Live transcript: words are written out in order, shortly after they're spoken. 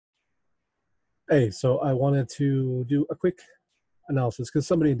Hey, so I wanted to do a quick analysis because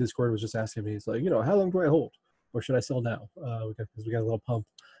somebody in Discord was just asking me, he's like, how long do I hold? Or should I sell now? Because we got a little pump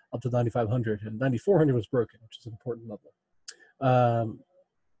up to 9,500, and 9,400 was broken, which is an important level.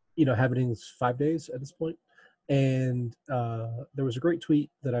 Happening's 5 days at this point. And there was a great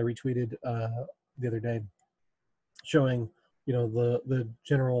tweet that I retweeted the other day showing, the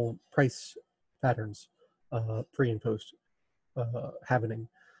general price patterns pre and post happening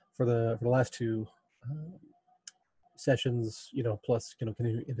for the last two sessions, plus,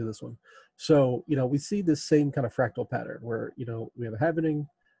 continuing into this one. So, we see this same kind of fractal pattern where, we have a happening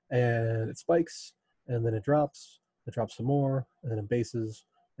and it spikes and then it drops some more, and then it bases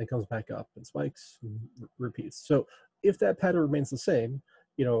and comes back up and spikes and repeats. So if that pattern remains the same,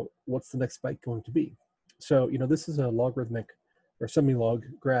 what's the next spike going to be? So, this is a logarithmic or semi-log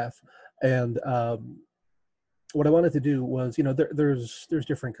graph. And what I wanted to do was, there's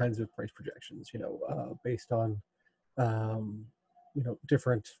different kinds of price projections, based on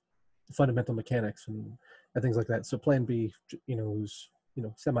different fundamental mechanics and things like that. So Plan B, who's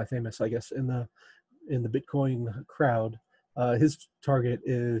semi-famous, I guess, in the Bitcoin crowd, his target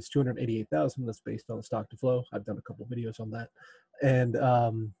is 288,000. That's based on the stock to flow. I've done a couple of videos on that, and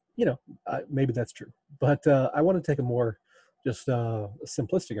maybe that's true. But I want to take a more just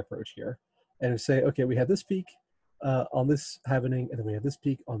simplistic approach here and say, okay, we had this peak on this happening, and then we have this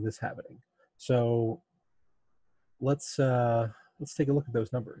peak on this happening. So let's take a look at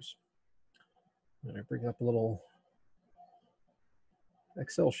those numbers. I'm going to bring up a little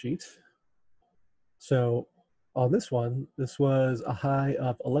Excel sheet. So on this one, this was a high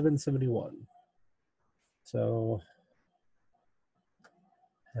of 1171. So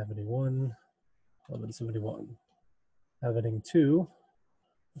happening 1, 1171. Happening 2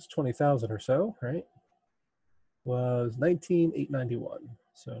 was 20,000 or so, right? Was 19,891.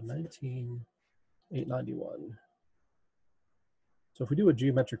 So 19,891. So if we do a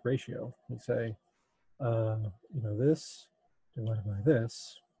geometric ratio, we say, this divided by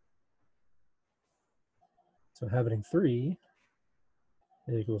this. So happening 3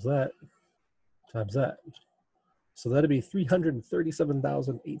 equals that times that. So that'd be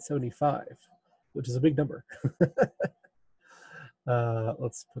 337,875, which is a big number.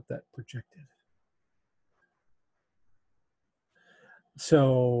 Let's put that projected.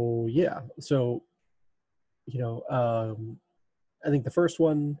 So yeah, so I think the first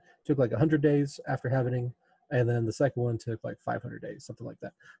one took like 100 days after happening, and then the second one took like 500 days, something like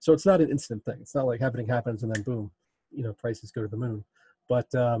that. So it's not an instant thing. It's not like happening happens and then boom, prices go to the moon.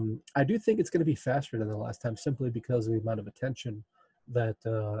 But I do think it's going to be faster than the last time, simply because of the amount of attention that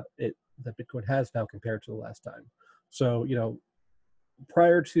that Bitcoin has now compared to the last time. So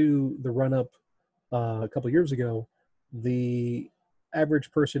prior to the run up a couple of years ago, the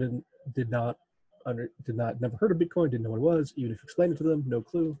average person never heard of Bitcoin, didn't know what it was. Even if you explained it to them, no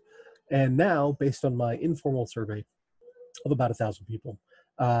clue. And now, based on my informal survey of about 1,000 people,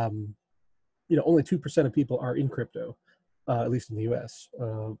 only 2% of people are in crypto, at least in the U.S.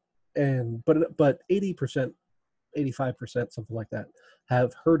 But 80%, 85%, something like that,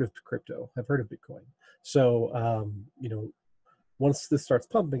 have heard of crypto, have heard of Bitcoin. So once this starts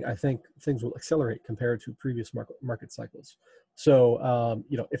pumping, I think things will accelerate compared to previous market cycles. So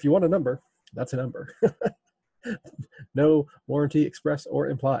if you want a number, that's a number. No warranty express or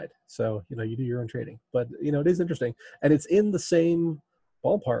implied. So, you do your own trading. But, it is interesting. And it's in the same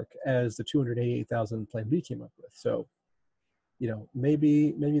ballpark as the 288,000 Plan B came up with. So,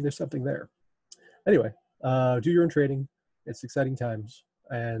 maybe there's something there. Anyway, do your own trading. It's exciting times.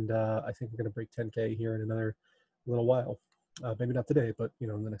 And I think we're going to break 10K here in another little while. Maybe not today, but,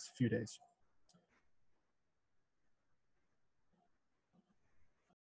 in the next few days.